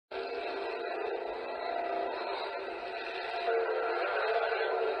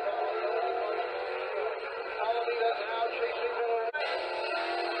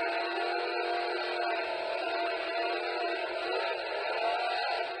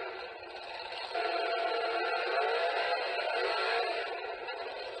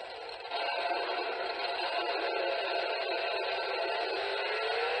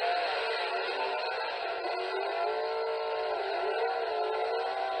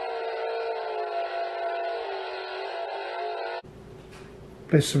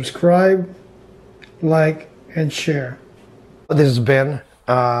Please subscribe, like, and share. This is Ben.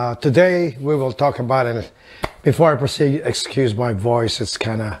 Today we will talk about it. Before I proceed, excuse my voice, it's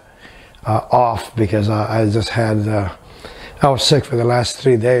kind of off because I just had, I was sick for the last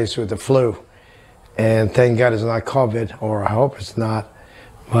 3 days with the flu. And thank God it's not COVID, or I hope it's not,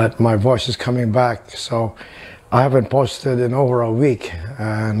 but my voice is coming back. So I haven't posted in over a week,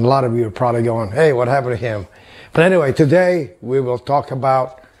 and a lot of you are probably going, hey, what happened to him? But anyway, today we will talk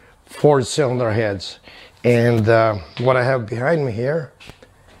about Ford cylinder heads. And what I have behind me here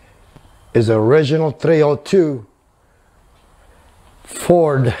is the original 302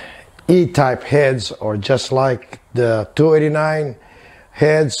 Ford E-type heads, or just like the 289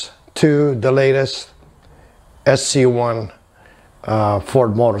 heads to the latest SC1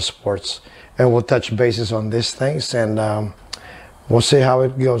 Ford Motorsports. And we'll touch bases on these things, and we'll see how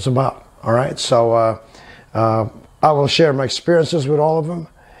it goes about. All right, so I will share my experiences with all of them,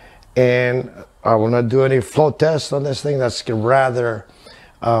 and I will not do any flow tests on this thing. That's rather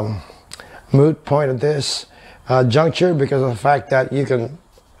moot point at this juncture, because of the fact that you can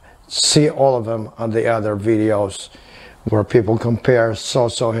see all of them on the other videos where people compare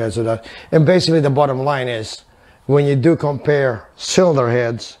so-so heads to that. And basically the bottom line is, when you do compare cylinder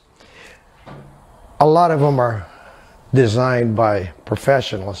heads, a lot of them are designed by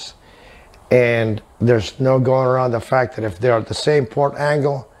professionals, and there's no going around the fact that if they're at the same port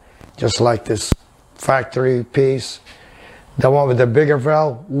angle, just like this factory piece, the one with the bigger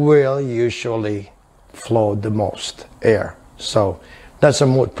valve will usually flow the most air. So that's a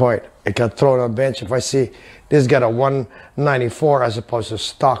moot point. It can throw it on a bench. If I see this got a 194 as opposed to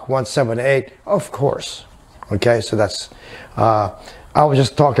stock 178, of course. Okay, so that's, I will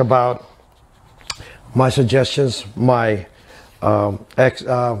just talk about my suggestions, my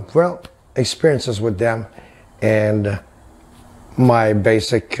experiences with them, and my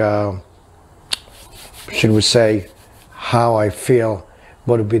basic, should we say, how I feel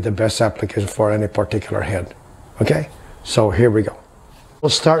would be the best application for any particular head. Okay, so here we go. We'll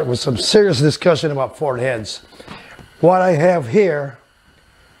start with some serious discussion about Ford heads. What I have here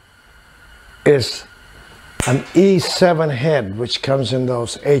is an E7 head, which comes in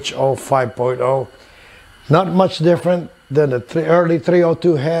those HO 5.0. Not much different than the early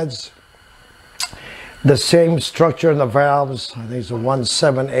 302 heads. The same structure in the valves. I think it's a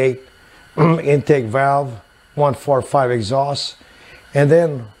 178 intake valve, 145 exhaust. And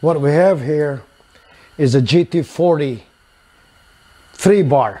then what we have here is a GT40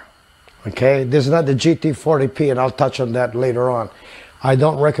 3-bar. Okay, this is not the GT40P, and I'll touch on that later on. I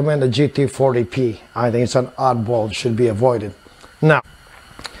don't recommend the GT40P. I think it's an oddball, it should be avoided. Now,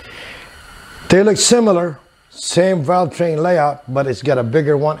 they look similar, same valve train layout, but it's got a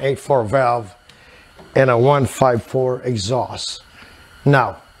bigger 184 valve and a 154 exhaust.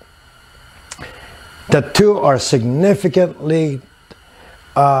 Now, the two are significantly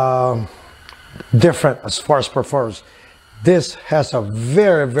different as far as performance. This has a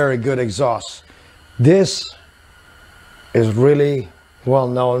very, very good exhaust. This is really well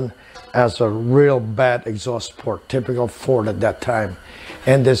known as a real bad exhaust port, typical Ford at that time.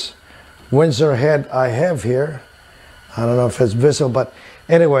 And this Windsor head I have here, I don't know if it's visible, but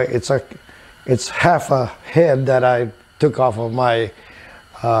anyway, it's half a head that I took off of my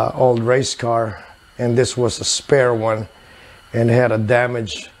old race car, and this was a spare one, and it had a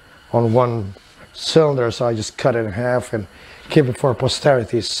damage on one cylinder, so I just cut it in half and keep it for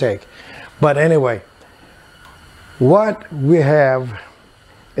posterity's sake. But anyway, what we have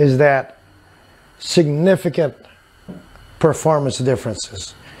is that significant performance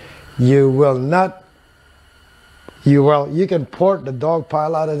differences. You can port the dog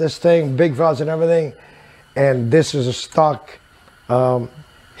pile out of this thing, big valves and everything, and this is a stock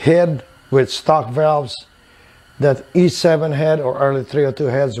head with stock valves. That E7 head or early 302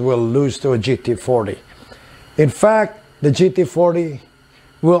 heads will lose to a GT40. In fact, the GT40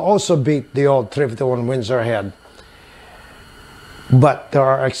 will also beat the old 351 Windsor head. But there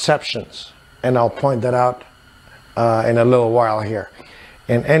are exceptions, and I'll point that out in a little while here.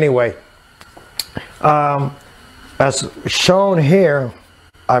 And anyway, as shown here,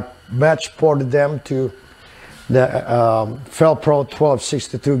 I match ported them to the Felpro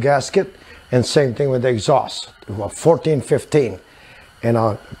 1262 gasket, and same thing with the exhaust, 1415. And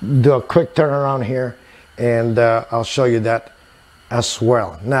I'll do a quick turnaround here, and I'll show you that as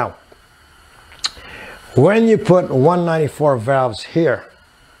well. Now, when you put 194 valves here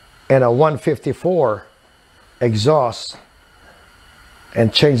and a 154 exhaust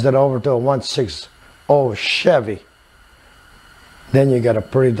and change that over to a 160 Chevy, then you got a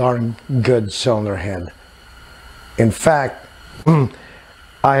pretty darn good cylinder head. In fact,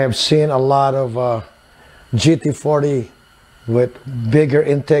 I have seen a lot of GT40 with bigger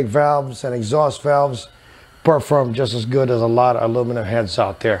intake valves and exhaust valves perform just as good as a lot of aluminum heads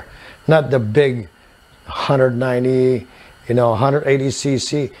out there. Not the big 190, 180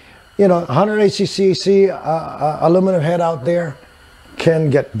 cc. 180 cc aluminum head out there can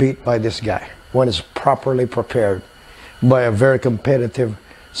get beat by this guy when it's properly prepared by a very competitive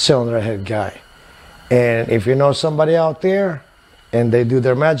cylinder head guy. And if you know somebody out there and they do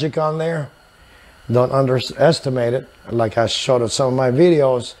their magic on there, don't underestimate it. Like I showed in some of my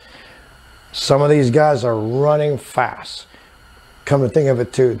videos, some of these guys are running fast. Come to think of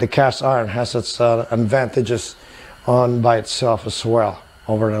it too, the cast iron has its advantages on by itself as well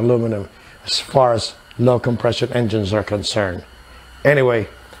over an aluminum as far as low compression engines are concerned. Anyway,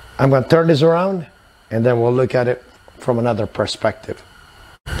 I'm going to turn this around and then we'll look at it from another perspective.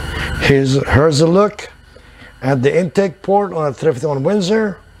 Here's a look at the intake port on a 351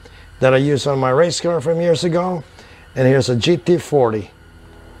 Windsor that I used on my race car from years ago. And here's a GT40.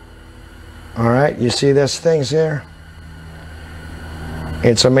 All right, you see these things here?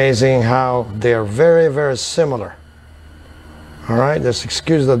 It's amazing how they're very, very similar. All right, just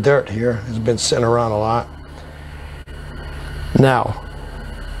excuse the dirt here. It's been sitting around a lot. Now,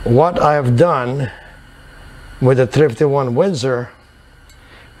 what I have done with the 351 Windsor,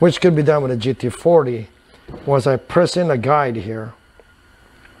 which could be done with a GT40, was I press in a guide here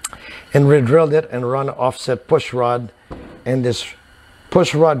and re-drilled it and run an offset push rod, and this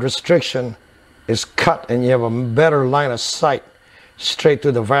push rod restriction is cut and you have a better line of sight straight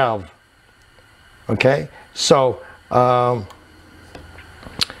to the valve. Okay, so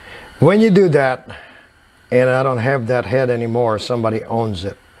when you do that, and I don't have that head anymore, somebody owns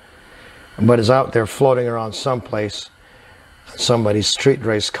it, but it's out there floating around someplace, somebody's street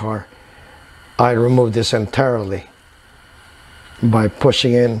race car, I removed this entirely by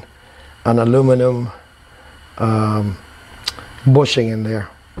pushing in an aluminum bushing in there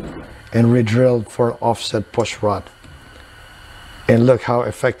and re-drilled for an offset push rod. And look how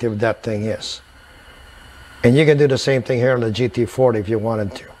effective that thing is. And you can do the same thing here on the GT40 if you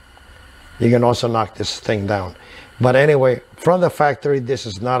wanted to. You can also knock this thing down. But anyway, from the factory, this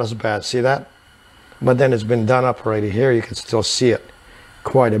is not as bad. See that? But then it's been done up already. Here you can still see it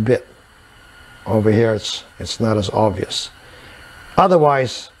quite a bit. Over here it's not as obvious.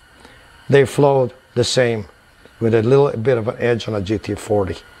 Otherwise, they flow the same with a little bit of an edge on a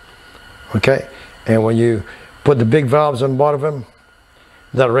GT40. Okay? And when you put the big valves on bottom of them,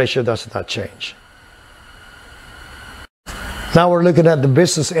 that ratio does not change. Now we're looking at the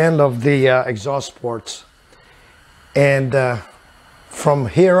business end of the exhaust ports. And from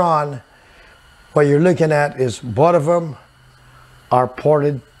here on, what you're looking at is both of them are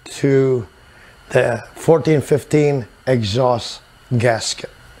ported to the 1415 exhaust gasket.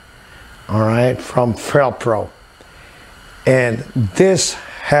 All right, from Felpro. And this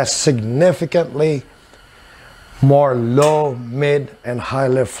has significantly more low, mid, and high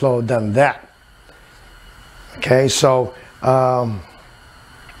lift flow than that. Okay, so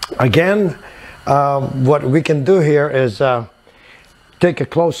again, what we can do here is take a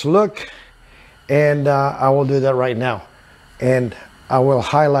close look, and I will do that right now, and I will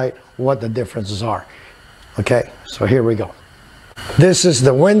highlight what the differences are. Okay, so here we go. This is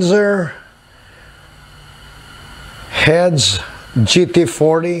the Windsor heads,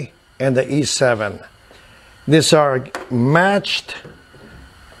 GT40, and the E7. These are matched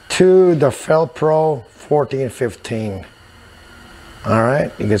to the Felpro 1415. All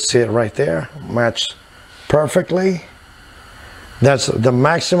right, you can see it right there, matched perfectly. That's the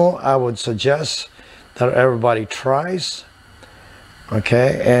maximum I would suggest that everybody tries.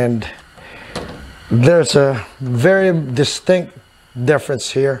 Okay, and there's a very distinct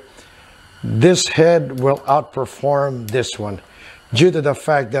difference here. This head will outperform this one due to the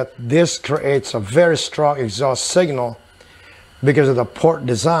fact that this creates a very strong exhaust signal because of the port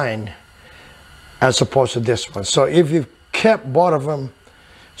design as opposed to this one. So if you kept both of them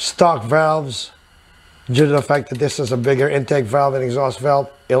stock valves, due to the fact that this is a bigger intake valve and exhaust valve,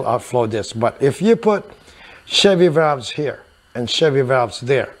 it'll outflow this. But if you put Chevy valves here and Chevy valves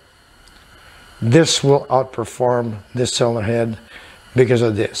there, this will outperform this cylinder head because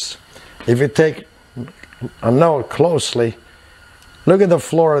of this. If you take a note closely, look at the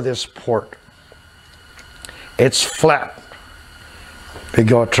floor of this port. It's flat. We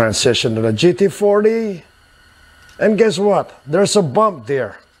go transition to the GT40, and guess what? There's a bump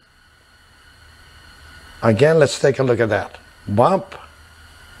there. Again, let's take a look at that. Bump,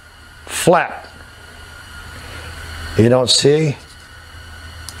 flat. You don't see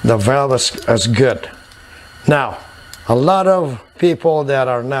the valve as good. Now, A lot of people that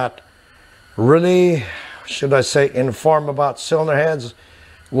are not really, should I say, informed about cylinder heads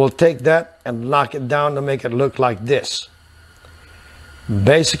will take that and knock it down to make it look like this.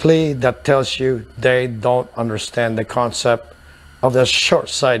 Basically, that tells you they don't understand the concept of the short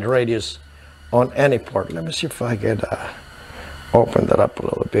side radius on any port. Let me see if I could open that up a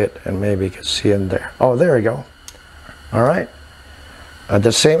little bit and maybe you can see in there. Oh, there we go. All right. At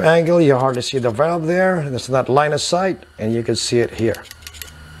the same angle, you hardly see the valve there. That's not line of sight, and you can see it here.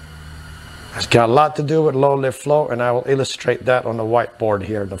 It's got a lot to do with low lift flow, and I will illustrate that on the whiteboard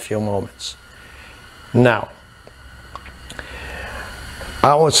here in a few moments. Now,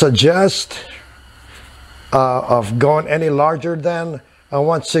 I would suggest of going any larger than a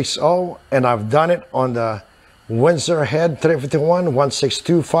 160, and I've done it on the Windsor head 351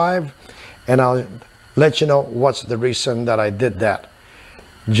 1625, and I'll let you know what's the reason that I did that.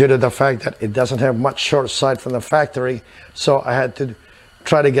 Due to the fact that it doesn't have much short side from the factory, so I had to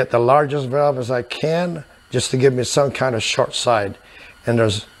try to get the largest valve as I can just to give me some kind of short side, and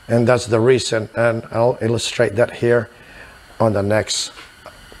that's the reason, and I'll illustrate that here on the next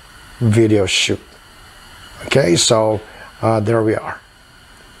video shoot. Okay, so there we are.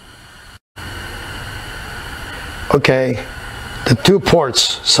 Okay, the two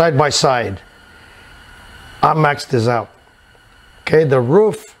ports side by side, I maxed this out. Okay, the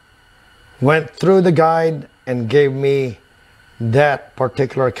roof went through the guide and gave me that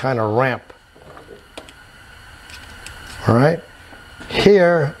particular kind of ramp. All right,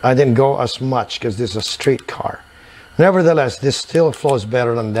 here I didn't go as much because this is a street car. Nevertheless, this still flows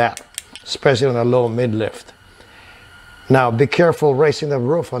better than that, especially on a low mid lift. Now be careful raising the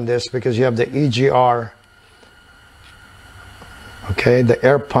roof on this because you have the EGR, okay, the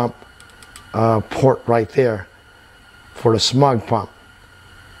air pump port right there for the smog pump,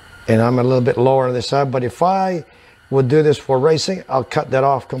 and I'm a little bit lower on this side, but if I would do this for racing, I'll cut that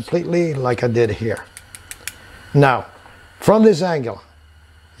off completely like I did here. Now from this angle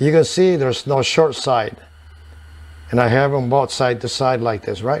you can see there's no short side, and I have them both side to side like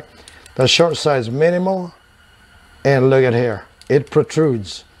this, right? The short side is minimal, and look at here, it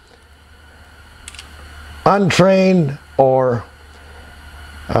protrudes. Untrained or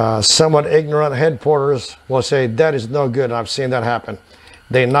somewhat ignorant head porters will say that is no good, and I've seen that happen.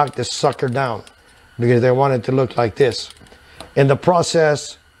 They knock this sucker down because they want it to look like this. In the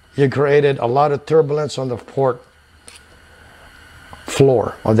process, you created a lot of turbulence on the port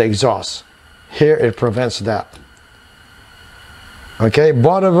floor of the exhaust. Here it prevents that. Okay,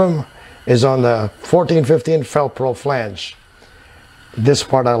 both of them is on the 1415 Felpro flange. This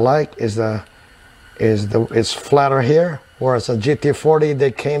part I like is it's flatter here, whereas a GT40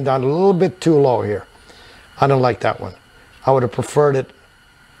 they came down a little bit too low here. I don't like that one. I would have preferred it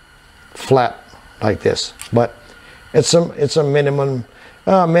flat like this, but it's a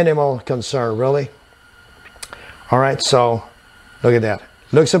minimal concern really. All right, so look at that.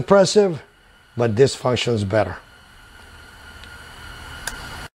 Looks impressive, but this functions better.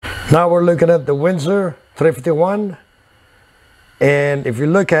 Now we're looking at the Windsor 351, and if you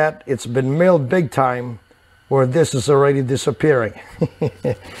look at, it's been milled big time where this is already disappearing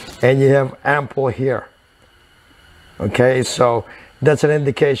and you have ample here. Okay, so that's an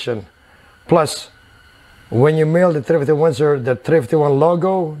indication. Plus, when you mill the 351 Windsor, the 351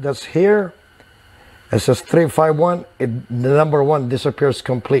 logo that's here, it says 351, the number 1 disappears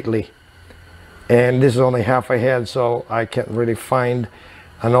completely. And this is only half a head, so I can't really find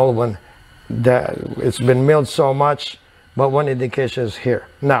an old one that it's been milled so much, but one indication is here.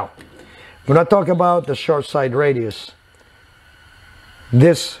 Now, when I talk about the short side radius,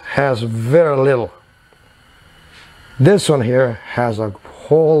 this has very little. This one here has a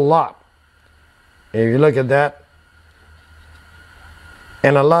whole lot. If you look at that,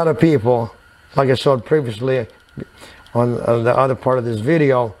 and a lot of people, like I showed previously on the other part of this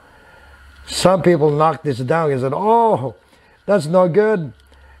video, some people knocked this down and said, oh, that's no good.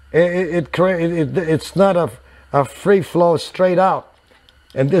 It's not a free flow straight out,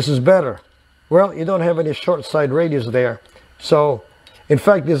 and this is better. Well, you don't have any short side radius there. So, in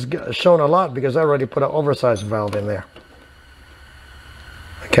fact, this is shown a lot because I already put an oversized valve in there.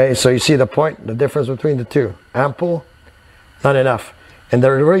 Okay, so you see the point, the difference between the two. Ample, not enough. And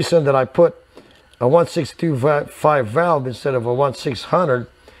the reason that I put a 162.5 valve instead of a 1600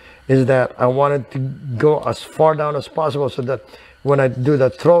 is that I wanted to go as far down as possible so that when I do the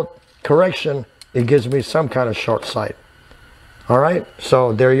throat correction, it gives me some kind of short side. All right,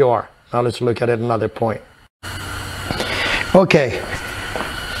 so there you are. Now let's look at it another point. Okay,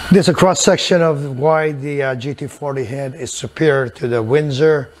 this is a cross section of why the GT40 head is superior to the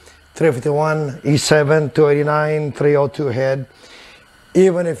Windsor 351, E7, 289, 302 head,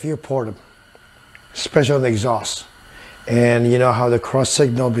 even if you port them, especially on the exhaust. And you know how the cross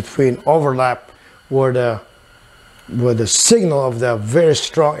signal between overlap where the signal of the very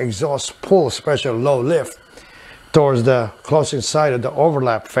strong exhaust pull, especially low lift, towards the closing side of the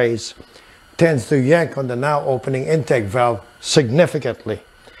overlap phase, tends to yank on the now opening intake valve significantly.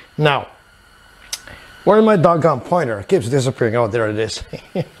 Now, where's my doggone pointer? It keeps disappearing. Oh, there it is.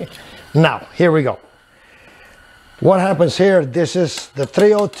 Now, here we go. What happens here? This is the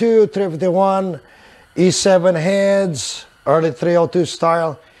 302, 351, E7 heads, early 302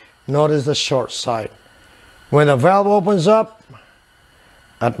 style. Notice the short side. When the valve opens up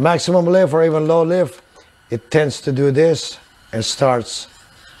at maximum lift or even low lift, it tends to do this and starts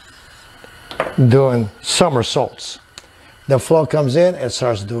doing somersaults. The flow comes in and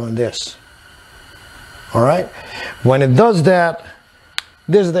starts doing this. All right? When it does that,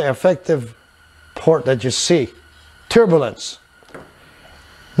 this is the effective port that you see. Turbulence.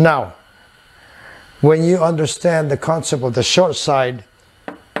 Now, when you understand the concept of the short side,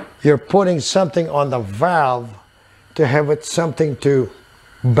 you're putting something on the valve to have it something to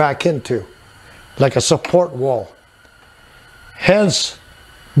back into, like a support wall. Hence,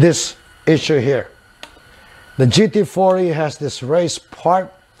 this issue here. The GT40 has this raised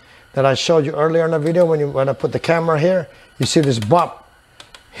part that I showed you earlier in the video. When I put the camera here, you see this bump.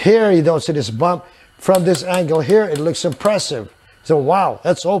 Here, you don't see this bump. From this angle here, it looks impressive. So, wow,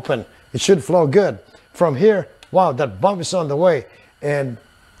 that's open. It should flow good. From here, wow, that bump is on the way. And,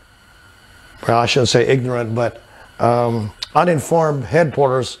 well, I shouldn't say ignorant, but uninformed head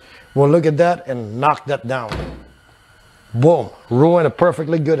porters will look at that and knock that down. Boom, ruin a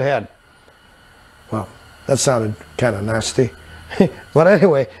perfectly good head. Well, that sounded kind of nasty. But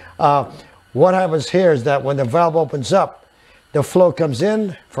anyway, what happens here is that when the valve opens up, the flow comes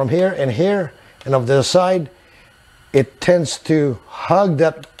in from here, and of the side, it tends to hug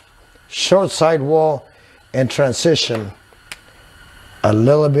that short side wall and transition a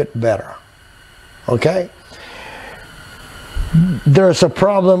little bit better. Okay? There's a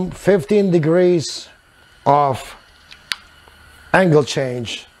problem, 15 degrees of angle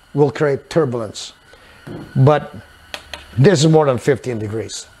change will create turbulence. But this is more than 15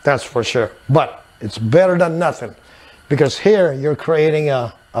 degrees, that's for sure. But it's better than nothing, because here you're creating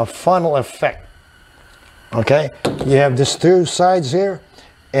a funnel effect. Okay? You have these two sides here,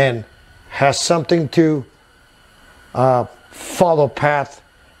 and has something to follow path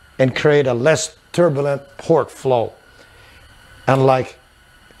and create a less turbulent port flow. Unlike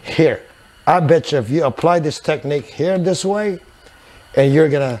here. I bet you if you apply this technique here this way, and you're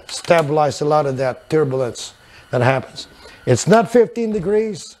gonna stabilize a lot of that turbulence that happens. It's not 15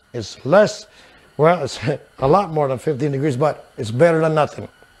 degrees, it's less, well, it's a lot more than 15 degrees, but it's better than nothing.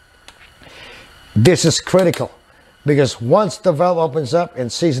 This is critical, because once the valve opens up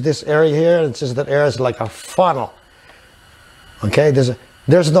and sees this area here, and sees that area is like a funnel. Okay,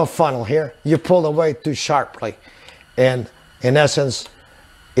 there's no funnel here. You pull away too sharply, and in essence,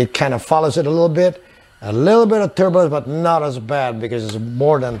 it kind of follows it a little bit of turbulence, but not as bad, because it's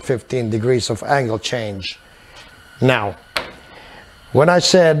more than 15 degrees of angle change. Now, when I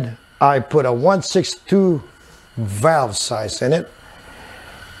said I put a 1/6-2 valve size in it,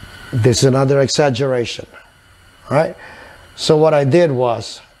 this is another exaggeration, right? So what I did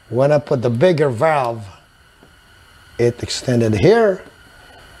was, when I put the bigger valve, it extended here,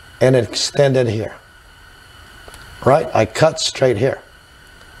 and it extended here, right? I cut straight here.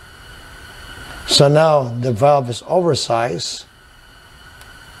 So now the valve is oversized,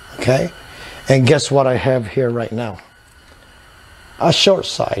 okay? And guess what I have here right now? A short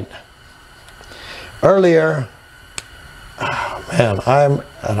side. Earlier, oh man, I'm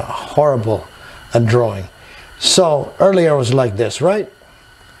horrible at drawing. So earlier it was like this, right?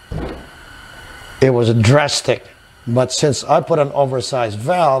 It was drastic. But since I put an oversized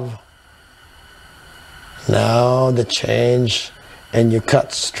valve, now the change, and you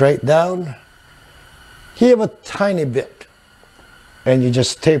cut straight down, you have a tiny bit, and you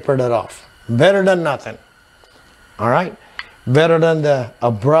just tapered it off. Better than nothing. All right? Better than the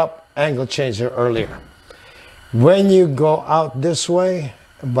abrupt angle change here earlier. When you go out this way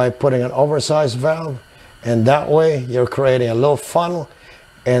by putting an oversized valve, and that way you're creating a little funnel,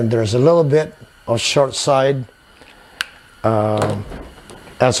 and there's a little bit of short side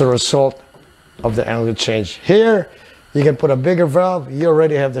as a result of the angle change. Here, you can put a bigger valve. You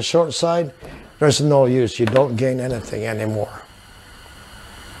already have the short side. There's no use. You don't gain anything anymore,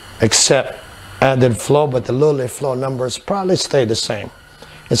 except added flow, but the low lift flow numbers probably stay the same.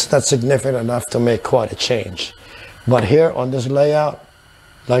 It's not significant enough to make quite a change. But here on this layout,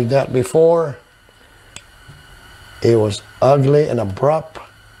 like that before. It was ugly and abrupt.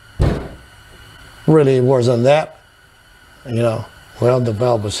 Really worse than that. You know, well, the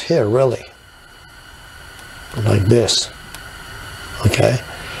valve was here, really. Like this. Okay.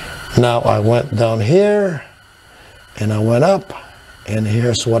 Now I went down here, and I went up, and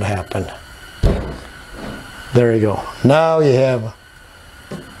here's what happened. There you go. Now you have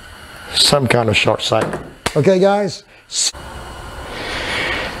some kind of short cycle. Okay, guys?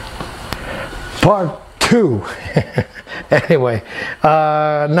 Part 2. Anyway,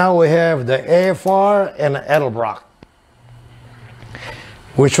 now we have the AFR and the Edelbrock.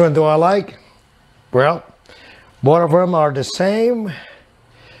 Which one do I like? Well, both of them are the same,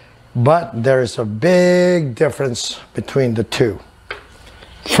 but there is a big difference between the two.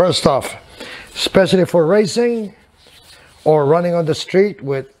 First off, especially for racing or running on the street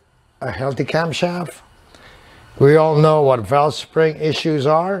with a healthy camshaft, we all know what valve spring issues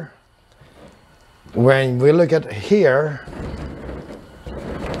are. When we look at here,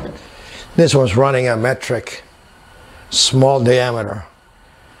 this one's running a metric, small diameter,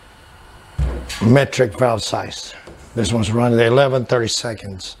 metric valve size. This one's running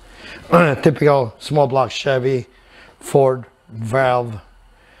 11/32. Typical small block Chevy Ford valve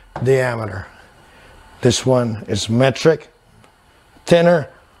diameter. This one is metric, thinner,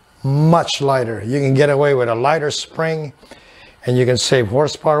 much lighter. You can get away with a lighter spring, and you can save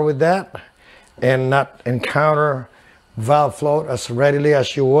horsepower with that and not encounter valve float as readily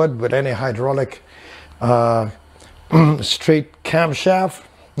as you would with any hydraulic street camshaft.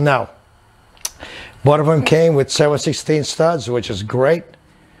 Now, both of them came with 7/16 studs, which is great.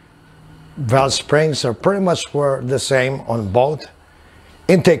 Valve springs are pretty much were the same on both.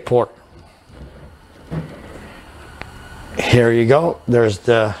 Intake port. Here you go. There's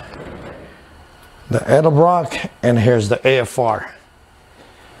the Edelbrock, and here's the AFR.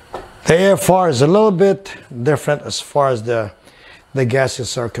 The AFR is a little bit different as far as the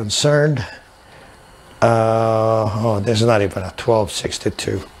gaskets are concerned. Oh, there's not even a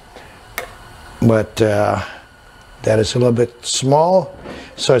 1262, but that is a little bit small,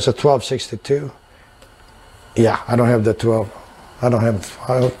 so it's a 1262. Yeah, I don't have the 12. I don't have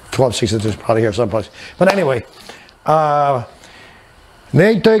 1262 is probably here someplace. But anyway, the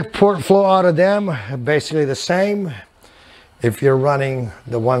intake port flow out of them basically the same. If you're running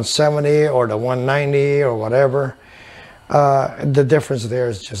the 170 or the 190 or whatever, the difference there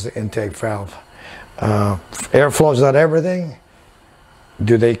is just the intake valve. Airflow is not everything.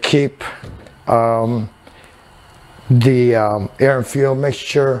 Do they keep the air and fuel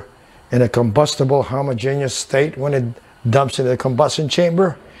mixture in a combustible homogeneous state when it dumps into the combustion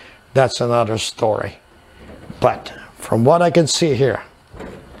chamber? That's another story. But from what I can see here,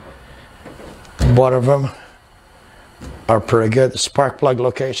 both of them are pretty good. The spark plug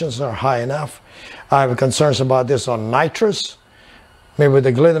locations are high enough. I have concerns about this on nitrous. Maybe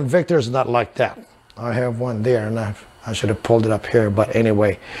the Glidden Victor is not like that. I have one there, and I should have pulled it up here, but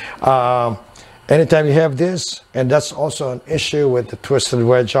anyway. Anytime you have this, and that's also an issue with the twisted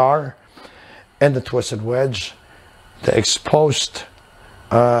wedge R and the twisted wedge, the exposed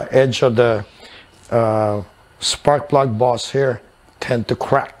edge of the spark plug boss here tend to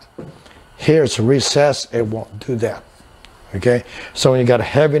crack. Here it's recessed, it won't do that. Okay, so when you got a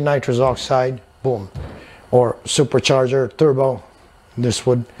heavy nitrous oxide, boom, or supercharger turbo, this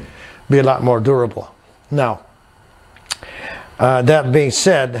would be a lot more durable. Now, that being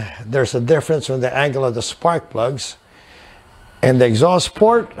said, there's a difference in the angle of the spark plugs and the exhaust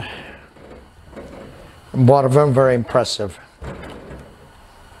port. Both of them very impressive.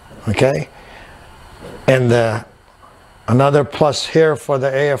 Okay, and another plus here for the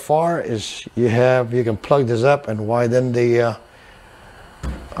AFR is you can plug this up and widen the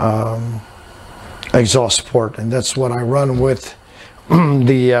exhaust port, and that's what I run with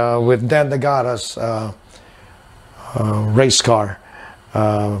with Dan DeGata's race car.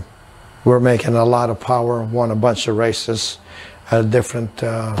 We're making a lot of power, won a bunch of races at different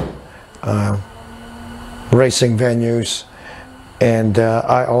racing venues, and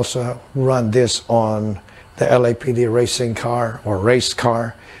I also run this on the LAPD racing car or race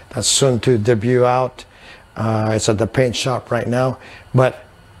car that's soon to debut out. It's at the paint shop right now, but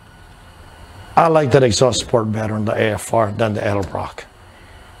I like that exhaust port better on the AFR than the Edelbrock.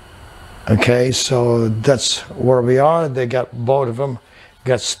 Okay, so that's where we are. They got both of them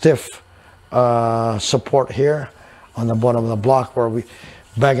got stiff support here on the bottom of the block, where we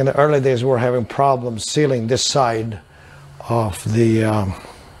back in the early days we were having problems sealing this side of the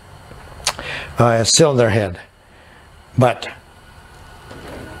cylinder head. But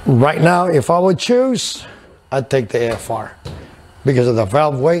right now, if I would choose, I'd take the AFR. because of the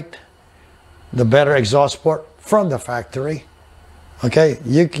valve weight, the better exhaust port from the factory. Okay,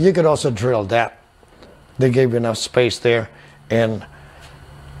 you could also drill that. They gave you enough space there, and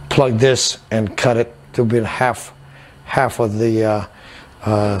plug this and cut it to be half of the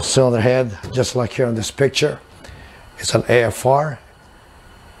cylinder head, just like here in this picture. It's an AFR,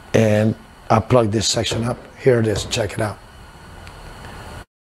 and I plug this section up. Here it is, check it out.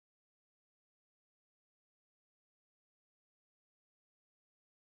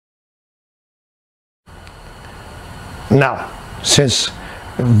 Now, since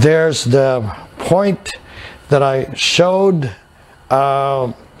there's the point that I showed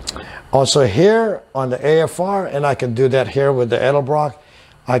also here on the AFR, and I can do that here with the Edelbrock,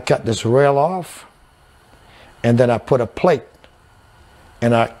 I cut this rail off, and then I put a plate,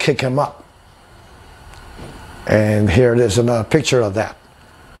 and I kick him up. And here it is, another picture of that.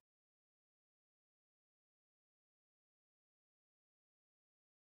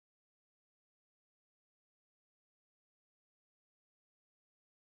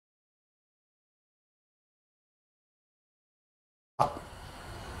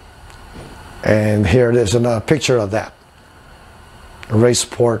 And here it is, another picture of that.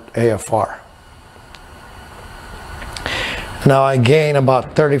 Raceport AFR. Now I gain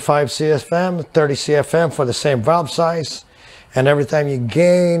about 35 CFM, 30 CFM for the same valve size. And every time you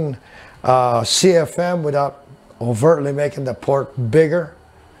gain CFM without overtly making the port bigger,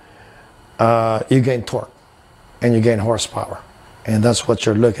 you gain torque and you gain horsepower. And that's what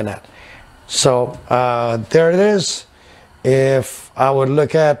you're looking at. So there it is. If I would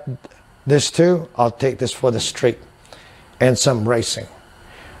look at this too, I'll take this for the street and some racing.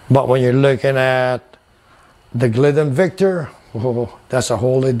 But when you're looking at the Glidden Victor, oh, that's a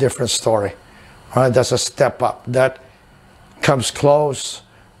wholly different story. All right, that's a step up. That comes close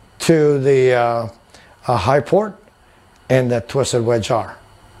to the high port and the twisted wedge R.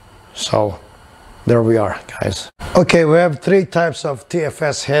 So there we are, guys. Okay, we have three types of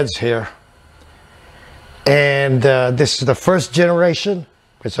TFS heads here. And this is the first generation.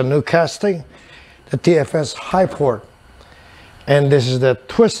 It's a new casting, the TFS high port. And this is the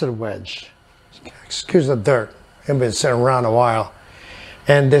twisted wedge. Excuse the dirt, it's been sitting around a while.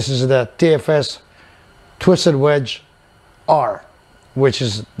 And this is the TFS twisted wedge R, which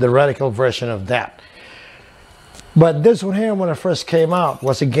is the radical version of that. But this one here, when it first came out,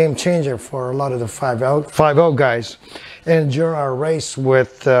 was a game changer for a lot of the 5.0 guys. And during our race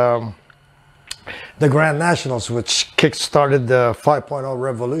with the Grand Nationals, which kick-started the 5.0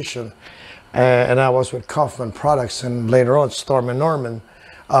 revolution, and I was with Kaufman Products, and later on Storm and Norman,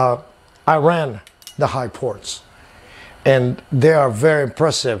 I ran the high ports, and they are very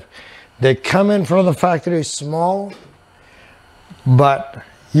impressive. They come in from the factory small, but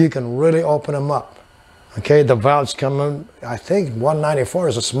you can really open them up. Okay, the valves come in, I think 194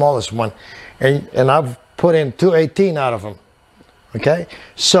 is the smallest one, and I've put in 218 out of them. Okay,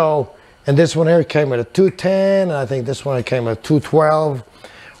 so, and this one here came with a 210, and I think this one came with a 212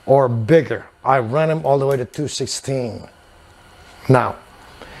 or bigger. I ran them all the way to 216. Now,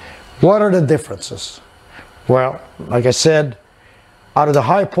 what are the differences? Well, like I said, out of the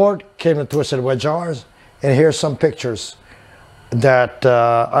high port came the twisted wedge R's, and here's some pictures that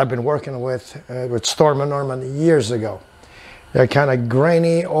I've been working with Storm and Norman years ago. They're kind of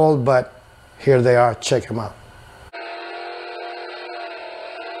grainy, old, but here they are. Check them out.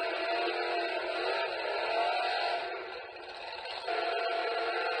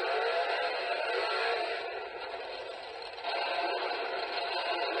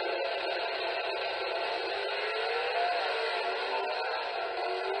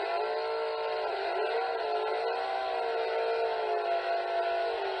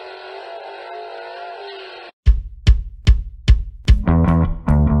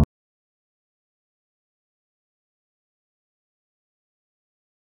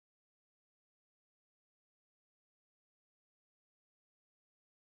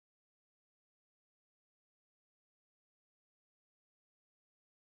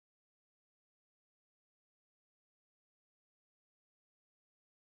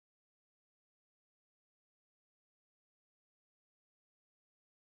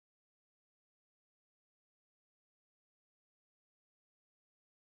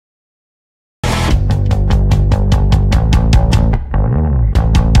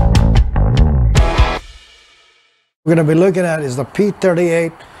 We're going to be looking at is the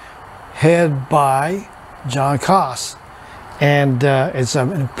P38 head by John Koss, and it's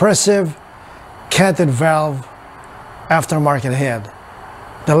an impressive canted valve aftermarket head.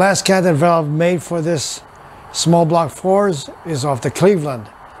 The last canted valve made for this small block 4s is off the Cleveland,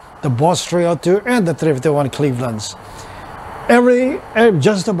 the Boss 302 and the 351 Clevelands.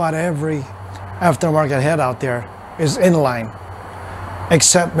 just about every aftermarket head out there is inline,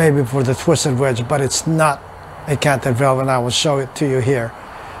 except maybe for the twisted wedge, but it's not a canted valve, and I will show it to you here.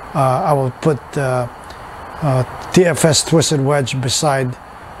 I will put TFS twisted wedge beside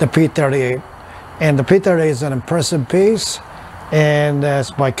the P38, and the P38 is an impressive piece, and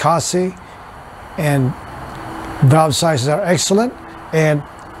it's by Kasi, and valve sizes are excellent, and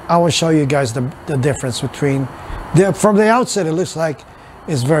I will show you guys the difference between from the outset. It looks like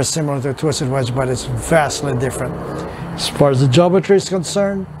it's very similar to a twisted wedge, but it's vastly different. As far as the geometry is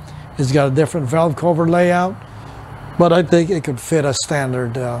concerned, it's got a different valve cover layout, but I think it could fit a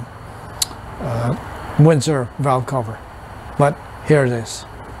standard Windsor valve cover. But here it is.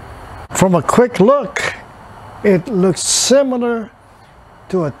 From a quick look, it looks similar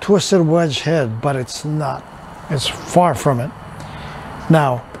to a twisted wedge head, but it's not. It's far from it.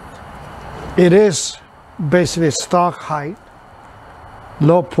 Now, it is basically stock height,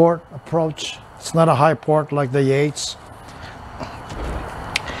 low port approach. It's not a high port like the Yates.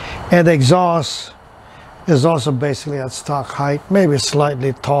 And the exhaust is also basically at stock height, maybe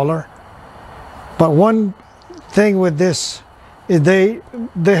slightly taller. But one thing with this is they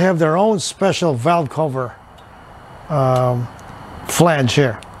have their own special valve cover flange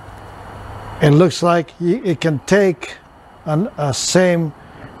here. It looks like it can take a same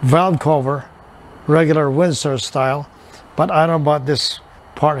valve cover, regular Windsor style, but I don't know about this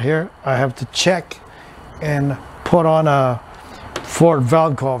part here. I have to check and put on a Ford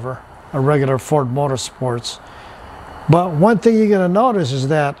valve cover, a regular Ford Motorsports. But one thing you're going to notice is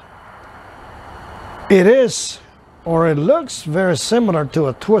that it is, or it looks very similar to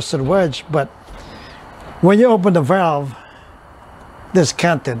a twisted wedge, but when you open the valve, this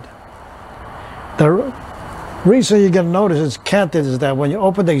canted. The reason you're going to notice it's canted is that when you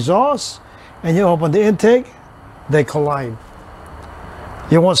open the exhaust and you open the intake, they collide.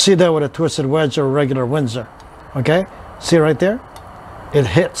 You won't see that with a twisted wedge or a regular Windsor. Okay? See right there? It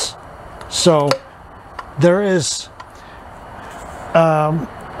hits. So there is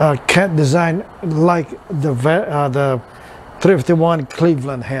a cant design like the 351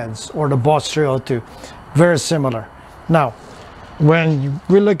 Cleveland heads or the Boss 302. Very similar. Now, when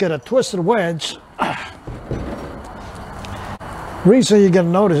we look at a twisted wedge, reason you're going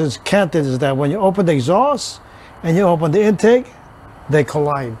to notice it's canted is that when you open the exhaust and you open the intake, they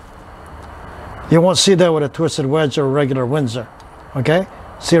collide. You won't see that with a twisted wedge or a regular Windsor. Okay?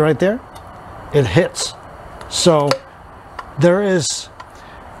 See right there? It hits. So there is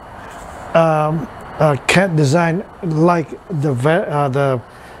a cant design like the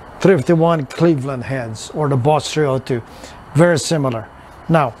 351 Cleveland heads or the Boss 302. Very similar.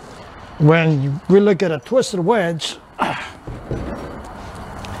 Now, when we look at a twisted wedge,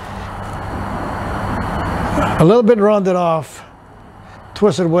 a little bit rounded off,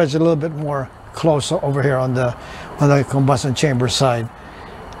 twisted wedge a little bit more close over here on the combustion chamber side.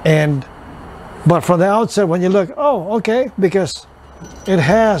 But from the outset, when you look, oh, okay, because it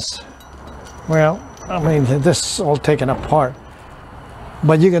has, well, I mean, this is all taken apart,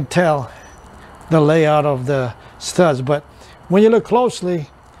 but you can tell the layout of the studs. But when you look closely,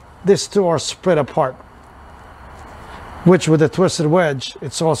 these two are spread apart, which with a twisted wedge,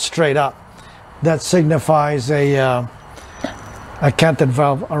 it's all straight up. That signifies a canted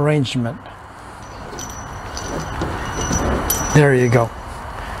valve arrangement. There you go.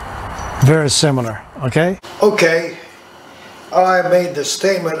 Very similar, okay? Okay, I made the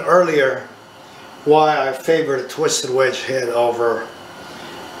statement earlier why I favor the twisted wedge head over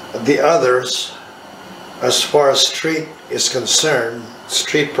the others as far as street is concerned.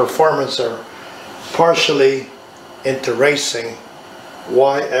 Street performance are partially into racing.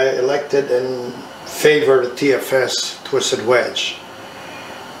 Why I elected and favored the TFS twisted wedge.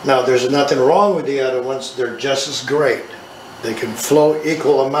 Now, there's nothing wrong with the other ones. They're just as great. They can flow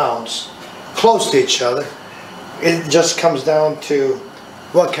equal amounts close to each other. It just comes down to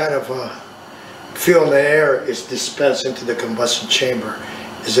what kind of fuel and air is dispensed into the combustion chamber.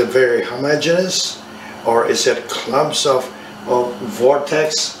 Is it very homogeneous, or is it clumps of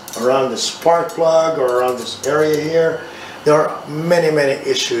vortex around the spark plug or around this area here? There are many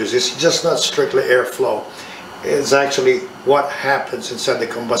issues. It's just not strictly airflow. It's actually what happens inside the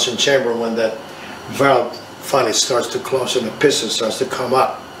combustion chamber when that valve finally starts to close and the piston starts to come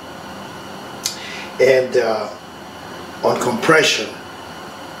up. And on compression,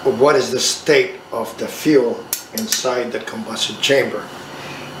 what is the state of the fuel inside the combustion chamber?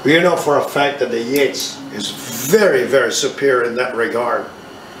 We know for a fact that the Yates is very superior in that regard.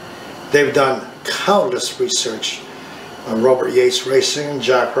 They've done countless research. Robert Yates Racing,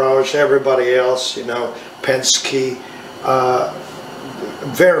 Jack Roush, everybody else, you know, Penske,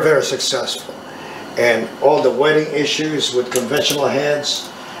 very, very successful. And all the wetting issues with conventional heads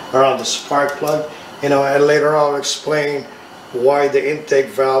around the spark plug, you know, and later on I'll explain why the intake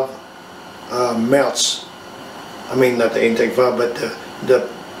valve melts. I mean, not the intake valve, but the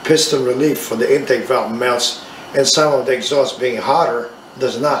piston relief for the intake valve melts, and some of the exhaust being hotter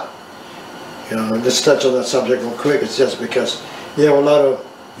does not. You know, let's touch on that subject real quick. It's just because you have a lot of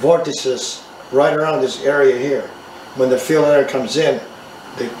vortices right around this area here. When the fuel air comes in,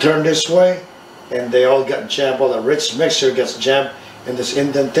 they turn this way, and they all get jammed. All the rich mixture gets jammed in this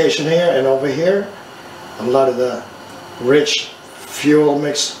indentation here, and over here, a lot of the rich fuel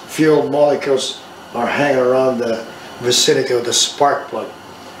molecules are hanging around the vicinity of the spark plug,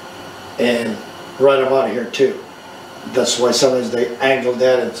 and right about here too. That's why sometimes they angle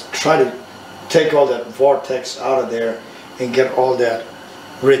that and try to take all that vortex out of there and get all that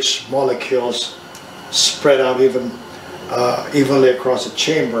rich molecules spread out evenly across the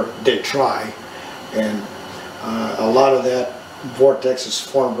chamber. They try, and a lot of that vortex is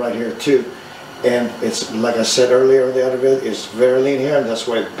formed right here too. And it's, like I said earlier in the other video, it's very lean here, and that's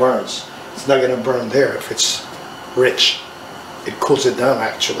why it burns. It's not going to burn there if it's rich. It cools it down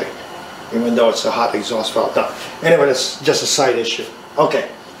actually, even though it's a hot exhaust valve. No. Anyway, that's just a side issue. Okay,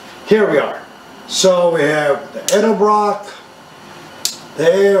 here we are. So we have the Edelbrock, the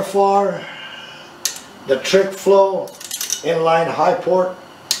AFR, the trick flow, inline high port,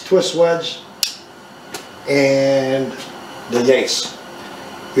 twist wedge, and the YATES.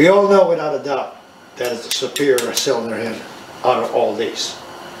 We all know without a doubt that is the superior cylinder head out of all these.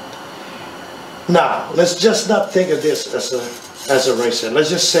 Now, let's just not think of this as a race head. Let's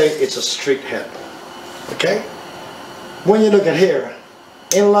just say it's a street head. Okay? When you look at here,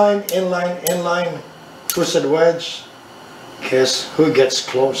 inline, inline, inline, twisted wedge, guess who gets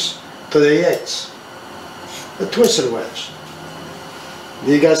close to the YATES? The twisted wedge.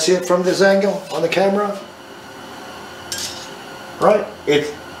 Do you guys see it from this angle on the camera? Right?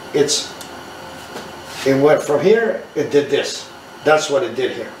 It went from here, it did this. That's what it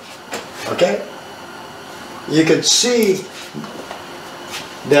did here. Okay? You can see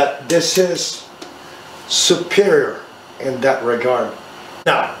that this is superior in that regard.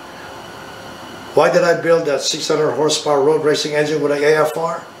 Now, why did I build that 600 horsepower road racing engine with an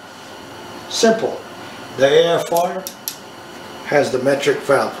AFR? Simple. The AFR has the metric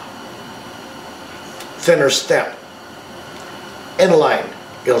valve, thinner stem, inline.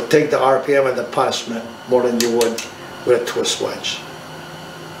 It'll take the RPM and the punishment more than you would with a twist wedge.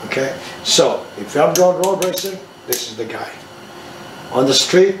 Okay, so if I'm going road racing, this is the guy. On the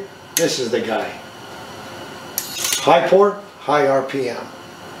street, this is the guy. High port, high RPM.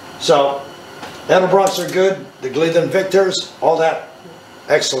 So Edelbrocks are good, the Glidden Victors, all that,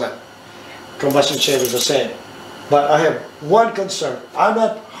 excellent. Combustion chambers the same. But I have one concern. I'm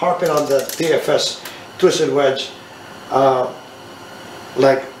not harping on the TFS twisted wedge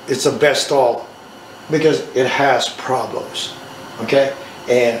like it's a best all, because it has problems. Okay,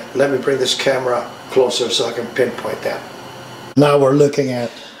 and let me bring this camera closer so I can pinpoint that. Now we're looking at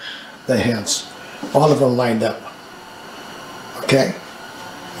the heads, all of them lined up. Okay,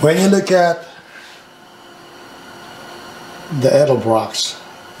 when you look at the Edelbrocks,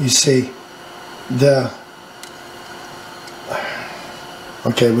 you see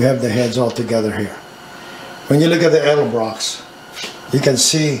okay, we have the heads all together here. When you look at the Edelbrocks, you can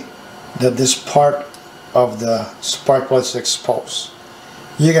see that this part of the spark plug is exposed.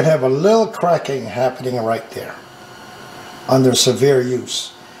 You can have a little cracking happening right there under severe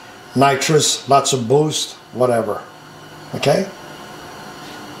use. Nitrous, lots of boost, whatever. Okay?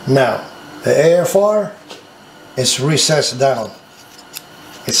 Now, the AFR is recessed down.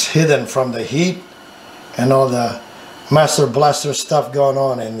 It's hidden from the heat and all the master blaster stuff going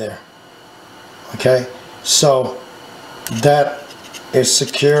on in there. Okay? So, that is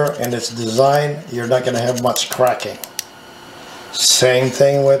secure in its design. You're not going to have much cracking. Same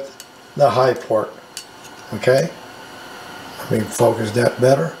thing with the high port. Okay, let me focus that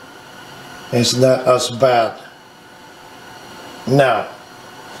better. It's not as bad. Now,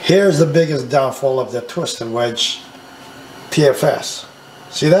 here's the biggest downfall of the twisted wedge TFS.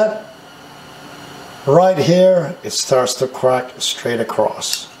 See that? Right here, it starts to crack straight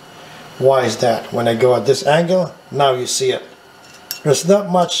across. Why is that? When I go at this angle, now you see it. There's not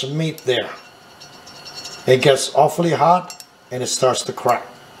much meat there. It gets awfully hot and it starts to crack.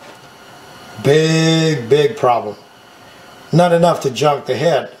 Big problem. Not enough to junk the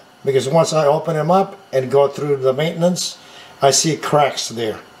head, because once I open them up and go through the maintenance, I see cracks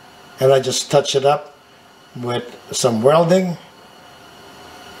there. And I just touch it up with some welding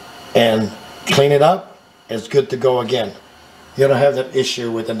and clean it up, it's good to go again. You don't have that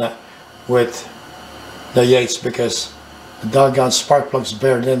issue with the Yates because the doggone spark plug's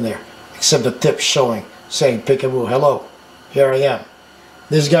buried in there, except the tip showing, saying peekaboo, hello, here I am.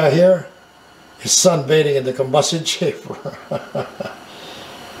 This guy here is sunbathing in the combustion chamber.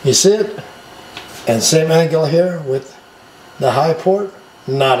 You see it? And same angle here with the high port,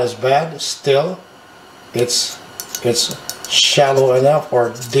 not as bad. Still, it's shallow enough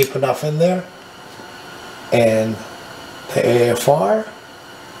or deep enough in there. And the AFR,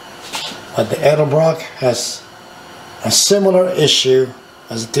 but the Edelbrock has a similar issue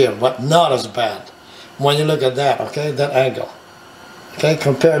as the but not as bad. When you look at that, okay, that angle, okay,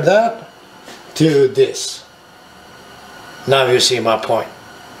 compare that to this. Now you see my point.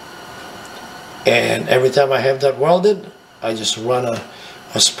 And every time I have that welded, I just run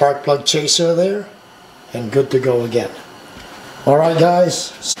a spark plug chaser there and good to go again. Alright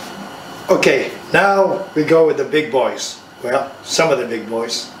guys. Okay, now we go with the big boys. Well, some of the big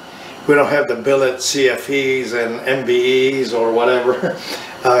boys. We don't have the billet CFEs and MBEs or whatever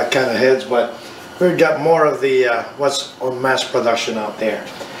kind of heads, but we've got more of the what's on mass production out there.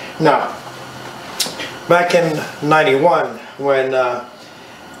 Now, back in '91 when I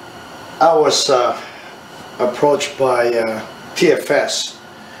was approached by TFS,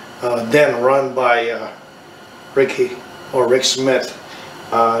 then run by Rick Smith,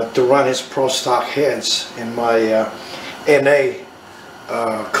 to run his pro stock heads in my NA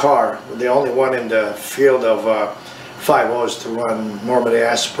car, the only one in the field of 5.0s to run normally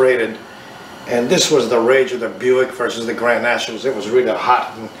aspirated. And this was the rage of the Buick versus the Grand Nationals. It was really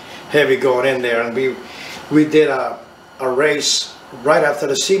hot and heavy going in there, and we did a race right after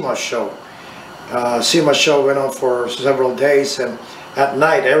the SEMA show. SEMA show went on for several days, and at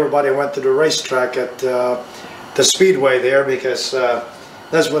night everybody went to the racetrack at the speedway there, because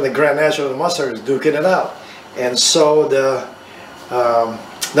that's when the Grand National and the Mustang was duking it out. And so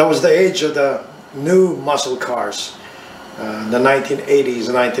that was the age of the new muscle cars, the 1980s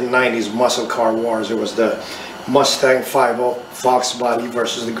and 1990s muscle car wars. It was the Mustang 5.0 Fox body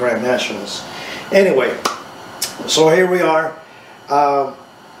versus the Grand Nationals. Anyway, so here we are.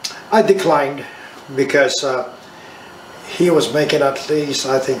 I declined because he was making at least,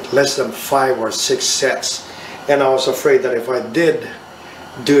 I think, less than 5 or 6 sets, and I was afraid that if I did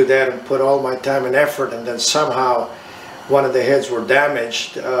do that and put all my time and effort and then somehow one of the heads were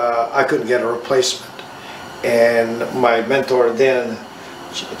damaged, I couldn't get a replacement. And my mentor then,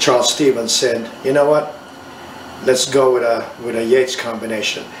 Charles Stevens, said, you know what, let's go with a Yates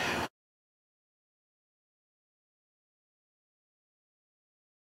combination.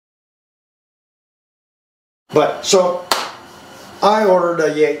 But so I ordered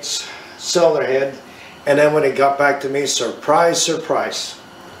a Yates cylinder head, and then when it got back to me, surprise, surprise,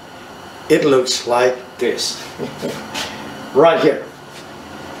 it looks like this. Right here.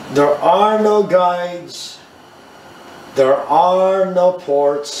 There are no guides, there are no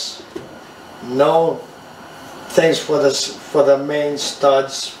ports, no things for the main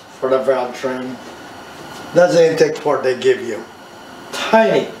studs for the valve trim. That's the intake port they give you.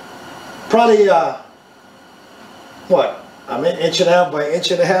 Tiny, probably what, I mean, 1.5 by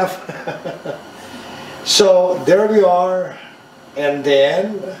 1.5. So there we are, and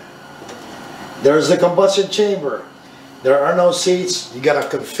then there's the combustion chamber. There are no seats. You gotta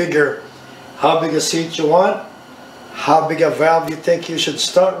configure how big a seat you want, how big a valve you think you should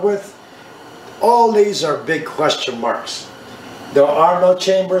start with. All these are big question marks. There are no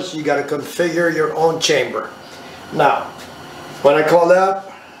chambers. You gotta configure your own chamber. Now, when I called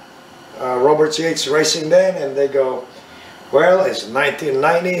up Roberts Yates Racing then, and they go, well, it's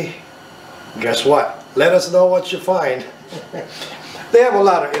 1990. Guess what? Let us know what you find. They have a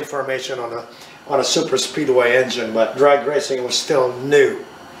lot of information on a super speedway engine, but drag racing was still new.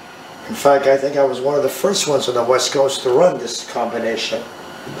 In fact, I think I was one of the first ones on the West Coast to run this combination.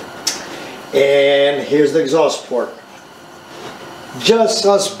 And here's the exhaust port. Just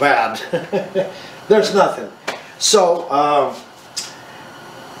as bad. There's nothing. So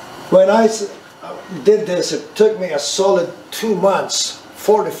when I did this, it took me a solid 2 months,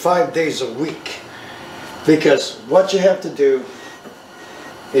 45 days a week, because what you have to do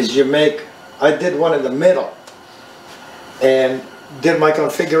is you make, I did one in the middle and did my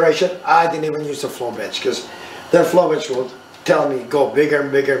configuration. I didn't even use the flow bench, because that flow bench will tell me go bigger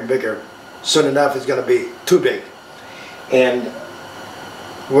and bigger and bigger. Soon enough it's going to be too big, and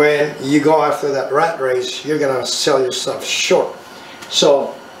when you go after that rat race, you're going to sell yourself short.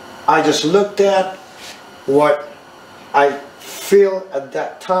 So I just looked at what I feel at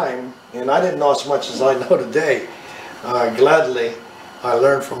that time, and I didn't know as much as I know today. Gladly I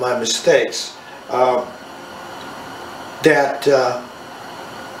learned from my mistakes. that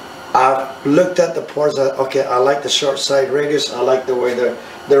I looked at the ports. Okay, I like the short side radius. I like the way the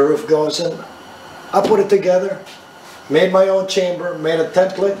roof goes in. I put it together, made my own chamber, made a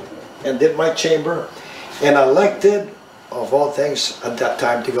template, and did my chamber. And I elected, of all things at that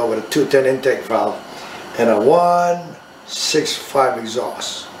time, to go with a 210 intake valve and a 1.65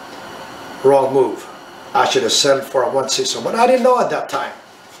 exhaust. Wrong move. I should have settled for a 1.60, but I didn't know at that time.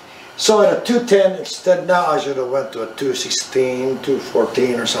 So at a 210, instead now I should have went to a 216,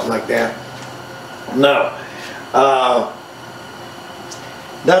 214 or something like that. Now,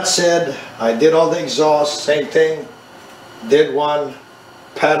 that said, I did all the exhausts, same thing. Did one,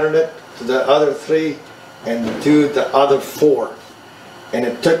 patterned it to the other 3, and do the other 4. And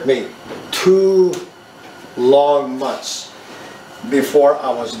it took me 2 long months before I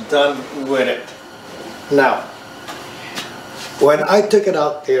was done with it. Now, when I took it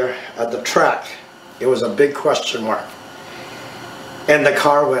out there at the track, it was a big question mark. And the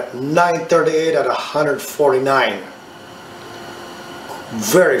car went 938 at 149.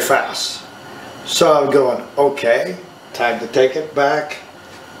 Very fast. So I'm going, okay, time to take it back,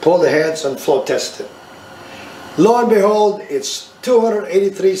 pull the heads and flow test it. Lo and behold, it's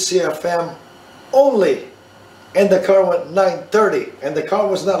 283 CFM only, and the car went 930, and the car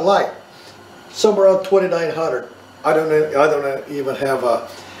was not light, somewhere around 2,900. I don't even have a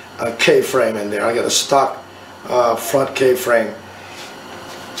K-frame in there. I got a stock front K-frame.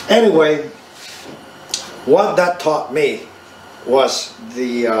 Anyway, what that taught me was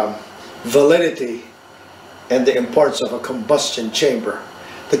the validity and the importance of a combustion chamber.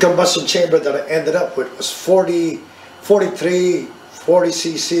 The combustion chamber that I ended up with was 40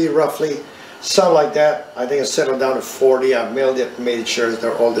 cc roughly, something like that. I think I settled down to 40. I milled it, made sure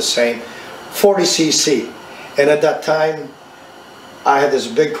they're all the same. 40 cc. And at that time, I had this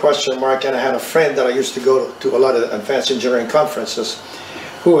big question mark, and I had a friend that I used to go to a lot of advanced engineering conferences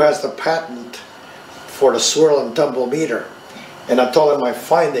who has the patent for the swirl and tumble meter. And I told him my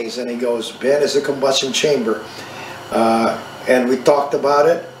findings, and he goes, Ben, it's a combustion chamber. And we talked about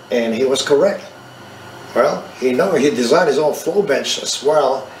it, and he was correct. Well, he designed his own flow bench as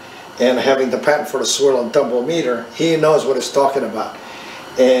well, and having the patent for the swirl and tumble meter, he knows what he's talking about.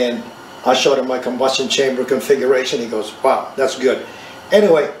 And I showed him my combustion chamber configuration. He goes, wow, that's good.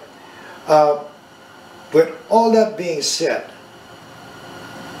 Anyway, with all that being said,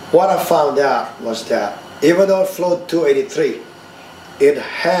 what I found out was that even though it flowed 283, it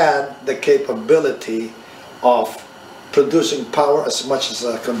had the capability of producing power as much as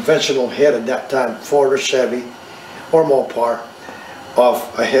a conventional head at that time, Ford or Chevy or Mopar, of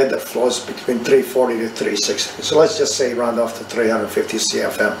a head that flows between 340 to 360. So let's just say round off to 350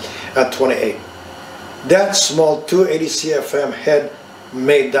 CFM at 28. That small 280 CFM head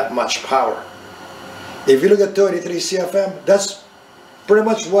made that much power. If you look at 283 CFM, that's pretty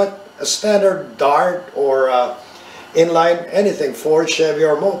much what a standard Dart or inline anything, Ford, Chevy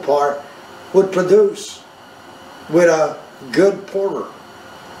or Mopar would produce with a good porter.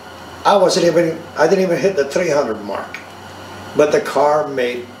 I didn't even hit the 300 mark. But the car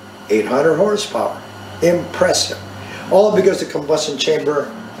made 800 horsepower. Impressive. All because the combustion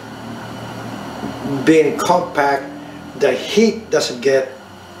chamber being compact, the heat doesn't get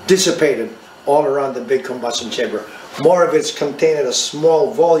dissipated all around the big combustion chamber. More of it's contained in a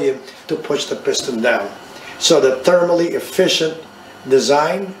small volume to push the piston down. So the thermally efficient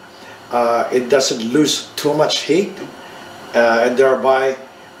design, it doesn't lose too much heat and thereby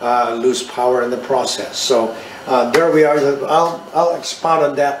lose power in the process. So there we are. I'll expound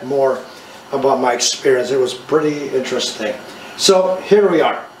on that more about my experience. It was pretty interesting. So here we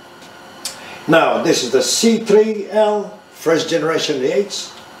are. Now this is the C3L first generation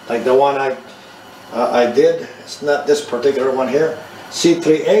YATES, like the one I did. It's not this particular one here.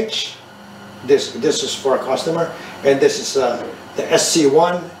 C3H. This is for a customer, and this is the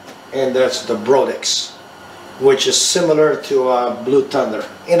SC1, and that's the Brodex, which is similar to Blue Thunder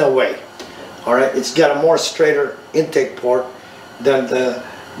in a way. All right, it's got a more straighter intake port than the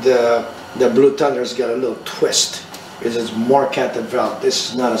Blue Thunder's got a little twist. It's more canted valve.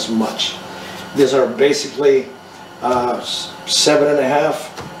 This is not as much. These are basically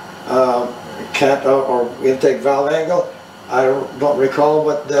 7.5 cant or intake valve angle. I don't recall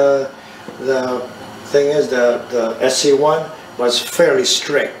what the thing is. The SC1 was fairly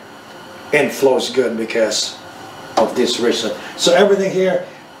straight and flows good because of this reason. So everything here,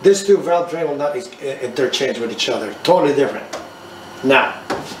 these two valve train will not interchange with each other. Totally different. Now,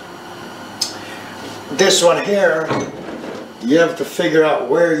 this one here, you have to figure out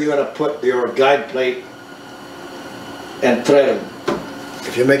where you're going to put your guide plate and thread them.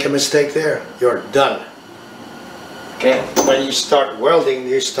 If you make a mistake there, you're done. Okay, when you start welding,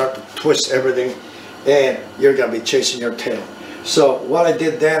 you start to twist everything and you're gonna be chasing your tail. So what I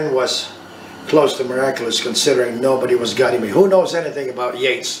did then was close to miraculous, considering nobody was guiding me. Who knows anything about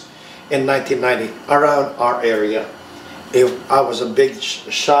Yates in 1990 around our area? If I was a big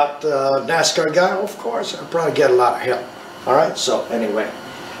shot NASCAR guy, of course, I'd probably get a lot of help. All right, so anyway,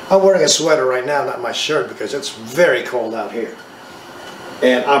 I'm wearing a sweater right now, not my shirt, because it's very cold out here.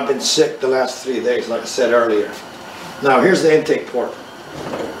 And I've been sick the last 3 days, like I said earlier. Now here's the intake port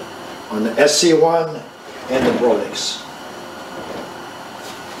on the SC1 and the Brodix.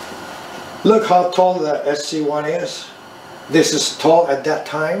 Look how tall the SC1 is. This is tall at that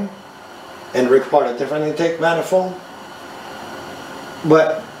time and required a different intake manifold.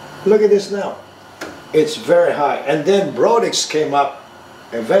 But look at this now. It's very high. And then Brodix came up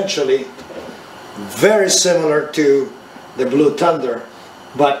eventually, very similar to the Blue Thunder,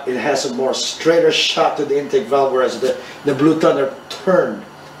 but it has a more straighter shot to the intake valve, whereas the Blue Thunder turned.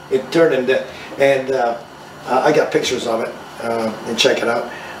 It turned, and I got pictures of it, and check it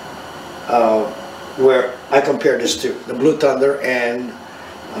out, where I compared this to the Blue Thunder and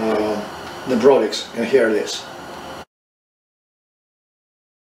the Brodix, and here it is.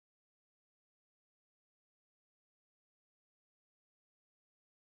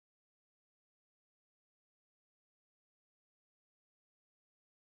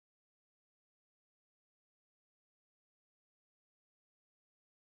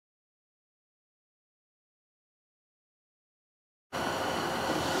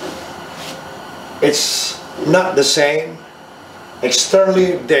 It's not the same.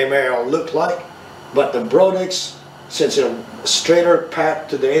 Externally, they may all look like, but the Brodix, since it's a straighter path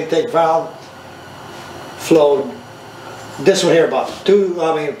to the intake valve, flowed this one here about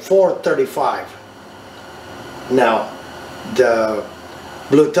 435. Now, the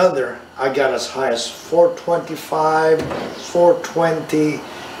Blue Thunder, I got as high as 425, 420,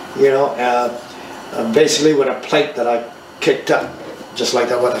 you know, basically with a plate that I kicked up, just like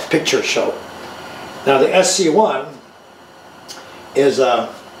that what the picture showed. Now the SC1 is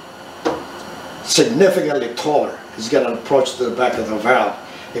significantly taller. It's got an approach to the back of the valve.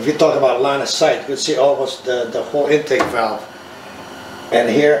 If you talk about line of sight, you can see almost the whole intake valve.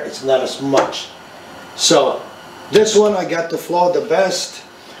 And here it's not as much. So this one I got to flow the best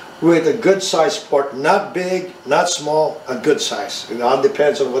with a good size port, not big, not small, a good size. It all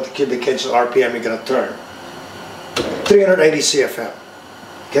depends on what the cubic inches RPM you're going to turn. 380 CFM.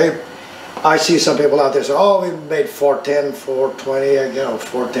 Okay. I see some people out there say, oh, we made 410, 420, you know,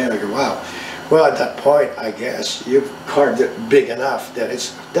 410. I go, wow. Well, at that point, I guess, you've carved it big enough that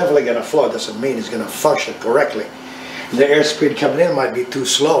it's definitely going to flow. It doesn't mean it's going to function correctly. The airspeed coming in might be too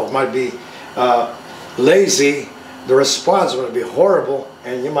slow. It might be lazy. The response will be horrible,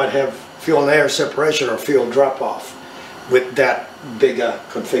 and you might have fuel and air separation or fuel drop-off with that big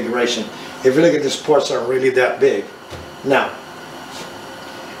configuration. If you look at these ports, aren't really that big. Now,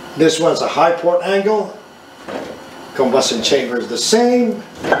 this one's a high port angle. Combustion chamber is the same.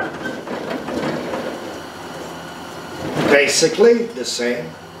 Basically the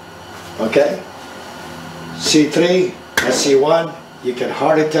same. Okay. C3, SC1, you can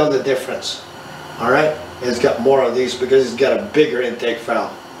hardly tell the difference. Alright? It's got more of these because it's got a bigger intake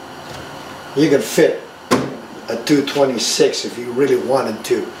valve. You can fit a 226 if you really wanted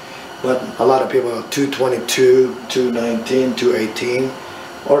to. But a lot of people are 222, 219, 218.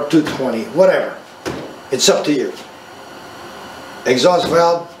 Or 220, whatever. It's up to you. Exhaust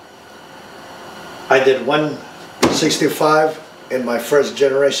valve, I did 165 in my first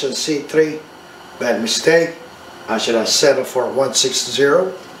generation C3. Bad mistake. I should have settled for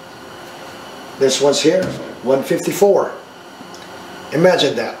 160. This one's here, 154.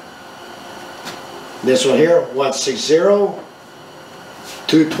 Imagine that. This one here, 160,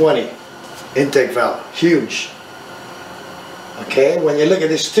 220. Intake valve, huge. Okay, when you look at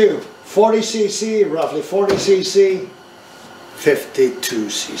this tube, 40 cc, roughly 40 cc, 52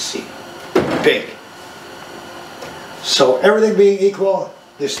 cc, big. So everything being equal,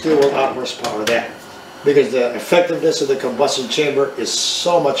 this tube will out horsepower that, because the effectiveness of the combustion chamber is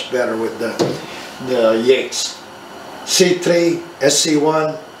so much better with the Yates. C3,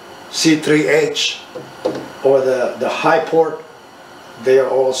 SC1, C3H, or the high port, they are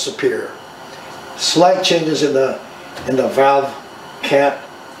all superior. Slight changes in the valve cap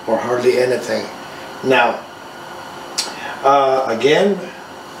or hardly anything. Now again,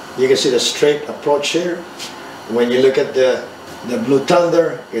 you can see the straight approach here. When you look at the Blue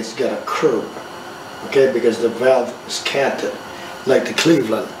Thunder, it's got a curve, okay, because the valve is canted like the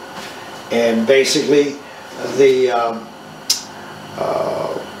Cleveland, and basically the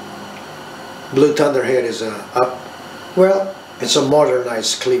Blue Thunder head is up Well, it's a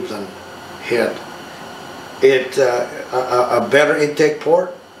modernized Cleveland head. It a better intake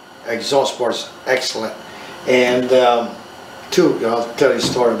port, exhaust port's excellent, and I'll tell you a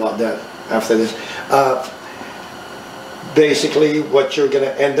story about that after this. Basically, what you're going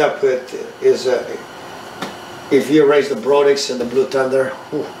to end up with is if you raise the Brodix and the Blue Thunder,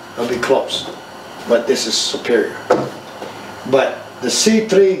 it'll be close, but this is superior. But the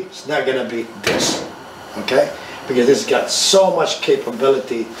C3 is not going to beat this, okay? Because this got so much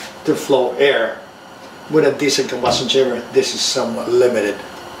capability to flow air. With a decent combustion chamber, this is somewhat limited.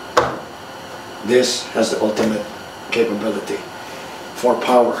 This has the ultimate capability for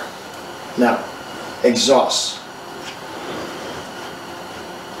power. Now, exhaust.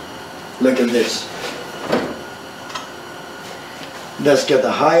 Look at this. Let's get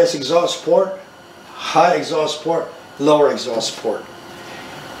the highest exhaust port, high exhaust port, lower exhaust port.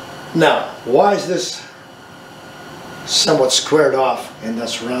 Now, why is this somewhat squared off and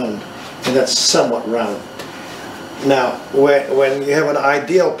that's round? And that's somewhat round. Now, when you have an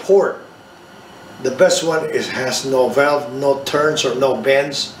ideal port, the best one has no valve, no turns or no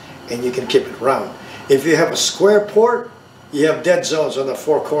bends, and you can keep it round. If you have a square port, you have dead zones on the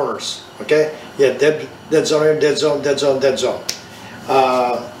four corners. Okay, you have dead zone here, dead zone, dead zone, dead zone.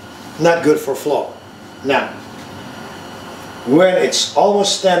 Not good for flow. Now, when it's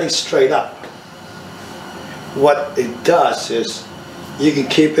almost standing straight up, what it does is you can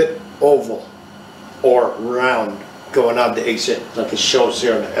keep it oval or round going out the exit like it shows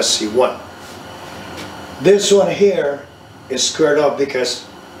here on the SC1. This one here is squared up because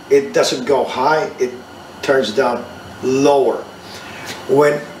it doesn't go high, it turns down lower.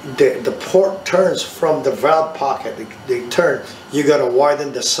 When the port turns from the valve pocket, they turn, you got to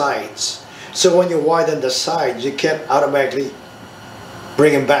widen the sides. So when you widen the sides, you can't automatically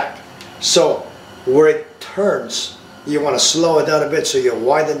bring them back. So where it turns, you want to slow it down a bit, so you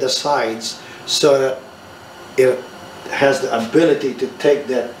widen the sides so that it has the ability to take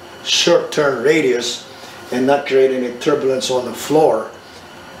that short turn radius and not create any turbulence on the floor.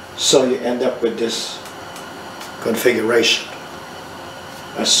 So you end up with this configuration,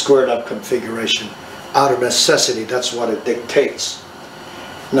 a squared up configuration. Out of necessity, that's what it dictates.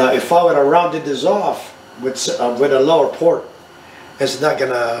 Now if I would have rounded this off with a lower port, it's not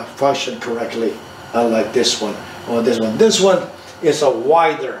going to function correctly, unlike this one. Or this one. This one is a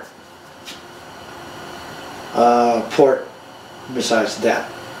wider port besides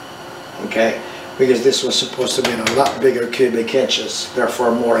that, okay? Because this was supposed to be in a lot bigger cubic inches,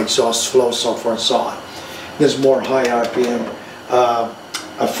 therefore more exhaust flow, so forth and so on. This more high RPM,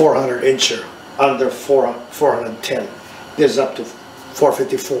 a 400 incher, under 410. This is up to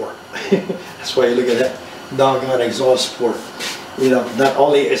 454. That's why you look at that doggone exhaust port. You know, not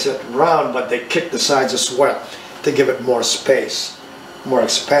only is it round, but they kick the sides as well to give it more space, more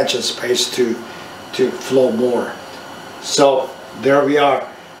expansion space to flow more. So there we are.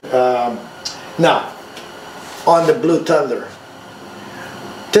 Now, on the Blue Thunder,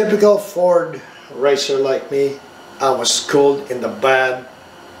 typical Ford racer like me, I was schooled in the bad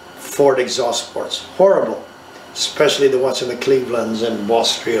Ford exhaust ports. Horrible, especially the ones in the Clevelands and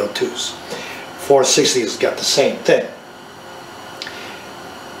Boss 302s. 460's got the same thing.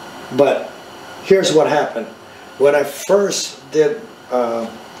 But here's what happened. When I first did a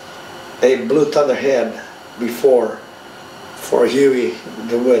Blue Thunder head before for Huey,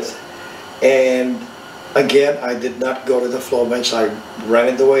 the width, and again I did not go to the flow bench. I ran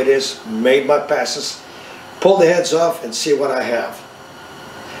it the way it is, made my passes, pulled the heads off and see what I have.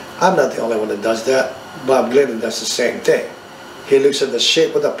 I'm not the only one that does that. Bob Glidden does the same thing. He looks at the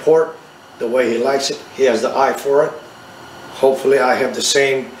shape of the port, the way he likes it. He has the eye for it. Hopefully I have the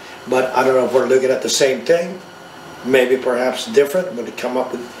same, but I don't know if we're looking at the same thing. Maybe perhaps different. Would it come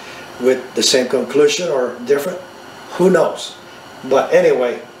up with the same conclusion or different? Who knows? But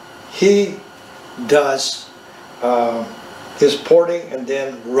anyway, he does his porting and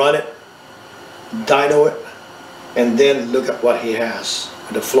then run it, dyno it, and then look at what he has,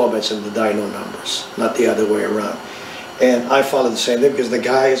 the flow bench and the dyno numbers, not the other way around. And I follow the same thing because the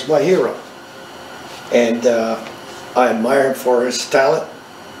guy is my hero. And I admire him for his talent,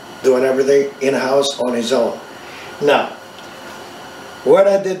 doing everything in-house on his own. Now, when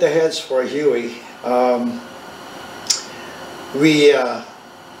I did the heads for Huey, we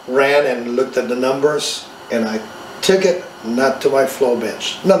ran and looked at the numbers, and I took it not to my flow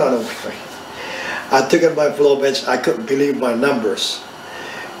bench. No. I took it to my flow bench. I couldn't believe my numbers.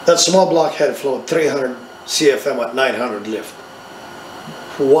 That small block head flowed 300 CFM at 900 lift.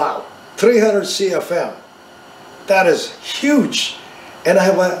 Wow, 300 CFM. That is huge. And I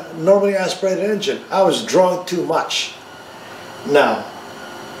have a normally aspirated engine. I was drawing too much. Now,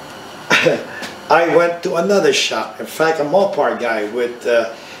 I went to another shop, in fact a Mopar guy with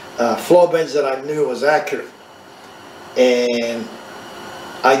floor bench that I knew was accurate, and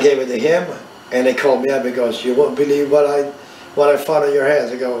I gave it to him, and they called me up because you won't believe what I found in your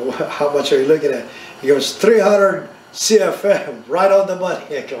hands. I go, how much are you looking at? He goes, 300 CFM, right on the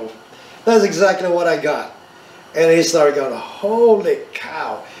money. I go, that's exactly what I got. And he started going, holy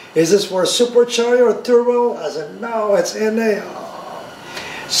cow, is this for a supercharger or turbo? I said, no, it's NA.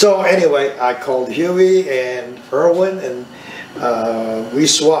 Oh. So anyway, I called Huey and Irwin, and we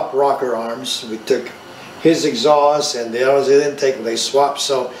swapped rocker arms. We took his exhaust and the others they didn't take, they swapped.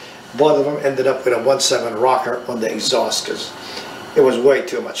 So both of them ended up with a 1.7 rocker on the exhaust because it was way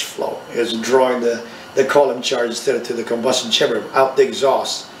too much flow. It was drawing the column charge instead of to the combustion chamber out the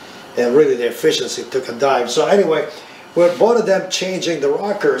exhaust, and really the efficiency took a dive. So anyway, with both of them changing the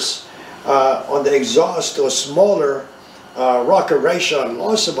rockers on the exhaust to a smaller rocker ratio, and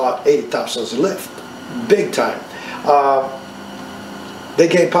lost about 80 thousandths lift, big time. They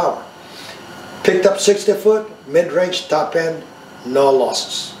gained power. Picked up 60 foot, mid-range, top end, no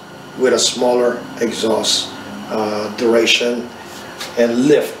losses with a smaller exhaust duration and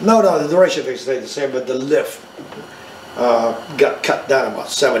lift. No, the duration stayed the same, but the lift got cut down about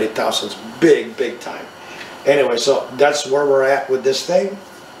 70 thousandths, big time. Anyway, so that's where we're at with this thing.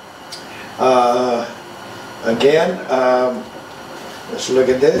 Again, let's look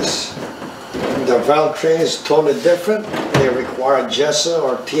at this. The valve train is totally different. They require Jessa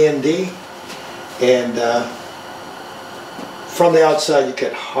or TND, and from the outside you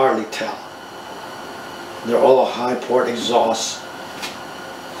can hardly tell. They're all high port exhausts.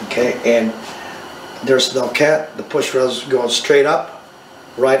 Okay, and there's no cat. The push rails going straight up,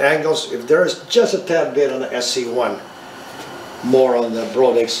 right angles. If there's just a tad bit on the SC1, more on the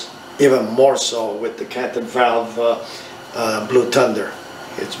Brodix, even more so with the canted valve Blue Thunder.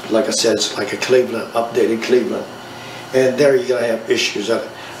 It's like I said, it's like a Cleveland, updated Cleveland, and there you're gonna have issues of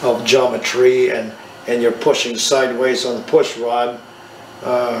geometry, and you're pushing sideways on the push rod.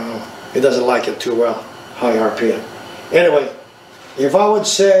 It doesn't like it too well, high RPM. Anyway, if I would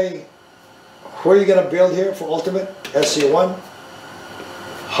say, where are you gonna build here for ultimate SC1?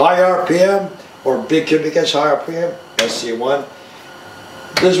 High RPM or big cubic inch high RPM? SC1.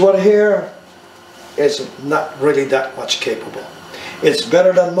 This one here is not really that much capable. It's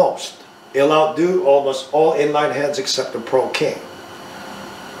better than most. It'll outdo almost all inline heads except the Pro King.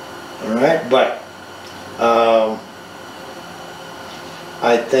 Alright, but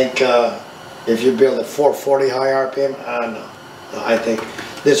I think if you build a 440 high RPM, I think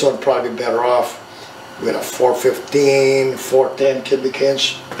this one probably be better off with a 415, 410 cubic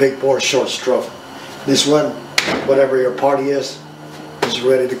inch, big bore, short stroke. This one, whatever your party is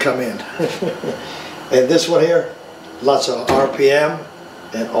ready to come in. And this one here, lots of RPM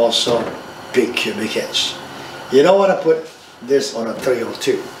and also big cubic inch. You don't want to put this on a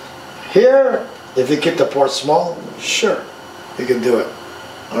 302. Here, if you keep the port small, sure, you can do it.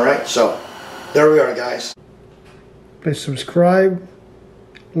 Alright, so there we are, guys. Please subscribe,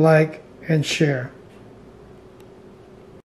 like, and share.